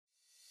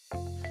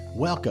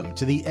Welcome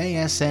to the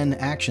ASN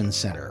Action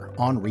Center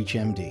on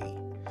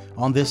ReachMD.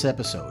 On this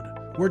episode,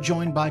 we're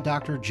joined by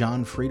Dr.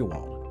 John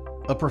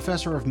Friedewald, a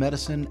professor of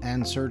medicine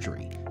and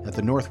surgery at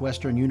the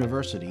Northwestern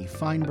University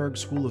Feinberg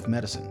School of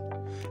Medicine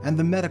and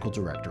the medical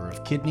director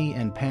of kidney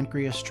and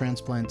pancreas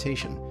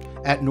transplantation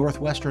at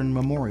Northwestern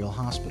Memorial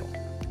Hospital.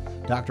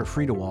 Dr.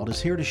 Friedewald is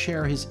here to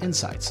share his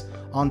insights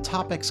on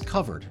topics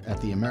covered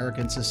at the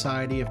American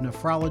Society of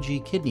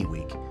Nephrology Kidney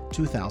Week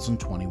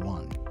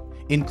 2021,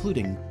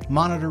 including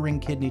monitoring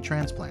kidney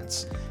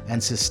transplants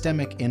and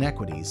systemic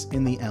inequities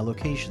in the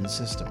allocation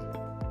system.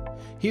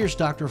 Here's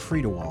Dr.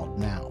 Friedewald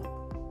now.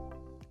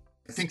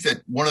 I think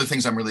that one of the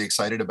things I'm really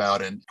excited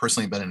about and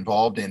personally been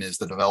involved in is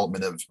the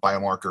development of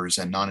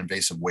biomarkers and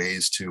non-invasive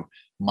ways to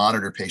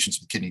monitor patients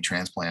with kidney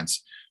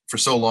transplants. For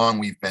so long,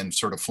 we've been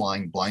sort of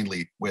flying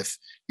blindly with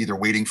either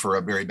waiting for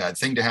a very bad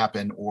thing to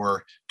happen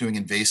or doing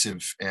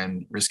invasive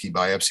and risky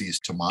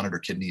biopsies to monitor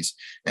kidneys.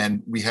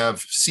 And we have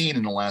seen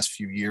in the last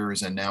few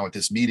years, and now at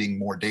this meeting,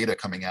 more data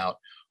coming out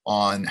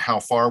on how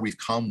far we've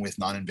come with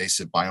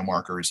non-invasive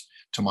biomarkers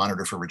to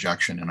monitor for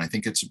rejection. And I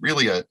think it's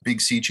really a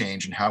big sea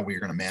change in how we're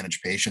going to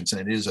manage patients.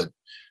 And it is an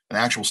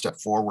actual step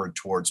forward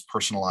towards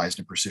personalized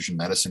and precision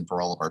medicine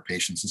for all of our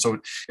patients. And so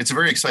it's a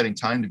very exciting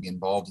time to be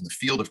involved in the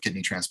field of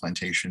kidney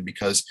transplantation,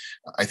 because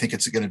I think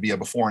it's going to be a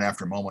before and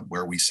after moment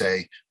where we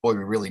say, boy,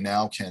 we really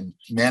now can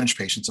manage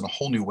patients in a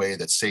whole new way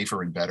that's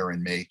safer and better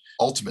and may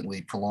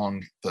ultimately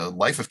prolong the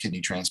life of kidney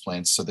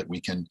transplants so that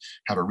we can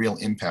have a real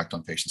impact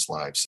on patients'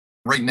 lives.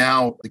 Right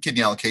now, the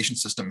kidney allocation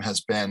system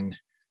has been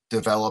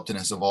developed and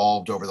has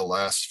evolved over the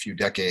last few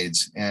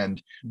decades.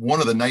 And one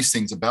of the nice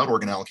things about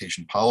organ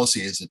allocation policy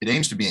is that it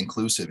aims to be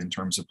inclusive in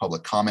terms of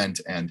public comment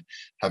and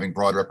having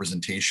broad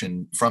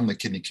representation from the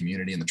kidney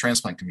community and the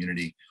transplant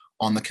community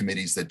on the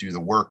committees that do the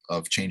work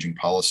of changing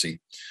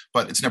policy.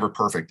 But it's never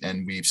perfect.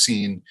 And we've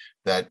seen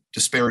that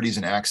disparities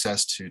in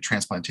access to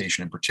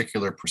transplantation in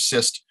particular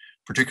persist,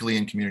 particularly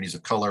in communities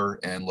of color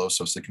and low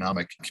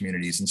socioeconomic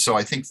communities. And so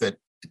I think that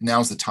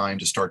now's the time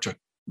to start to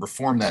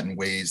reform that in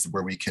ways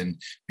where we can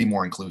be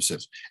more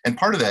inclusive. And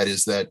part of that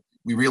is that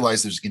we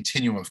realize there's a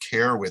continuum of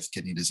care with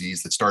kidney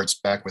disease that starts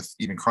back with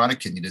even chronic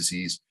kidney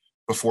disease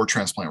before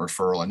transplant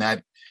referral. And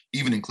that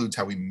even includes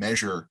how we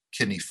measure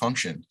kidney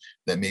function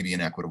that may be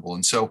inequitable.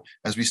 And so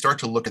as we start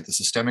to look at the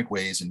systemic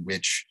ways in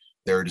which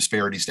there are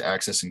disparities to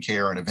access and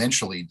care, and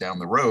eventually down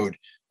the road,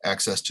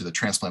 access to the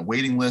transplant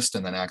waiting list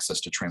and then access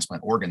to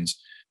transplant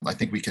organs, I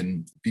think we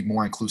can be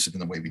more inclusive in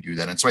the way we do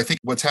that. And so I think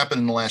what's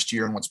happened in the last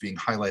year and what's being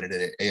highlighted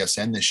at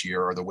ASN this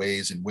year are the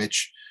ways in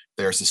which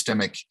there are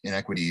systemic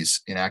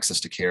inequities in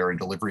access to care and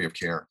delivery of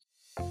care.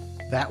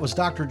 That was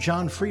Dr.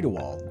 John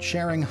Friedewald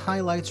sharing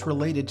highlights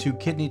related to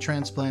kidney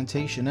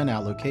transplantation and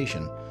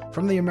allocation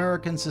from the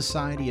American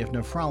Society of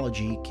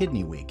Nephrology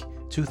Kidney Week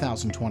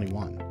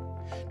 2021.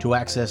 To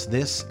access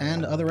this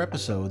and other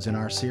episodes in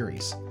our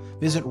series,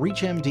 visit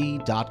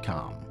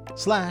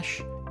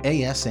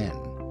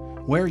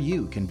reachmd.com/ASN, where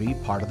you can be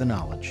part of the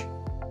knowledge.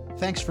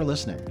 Thanks for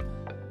listening.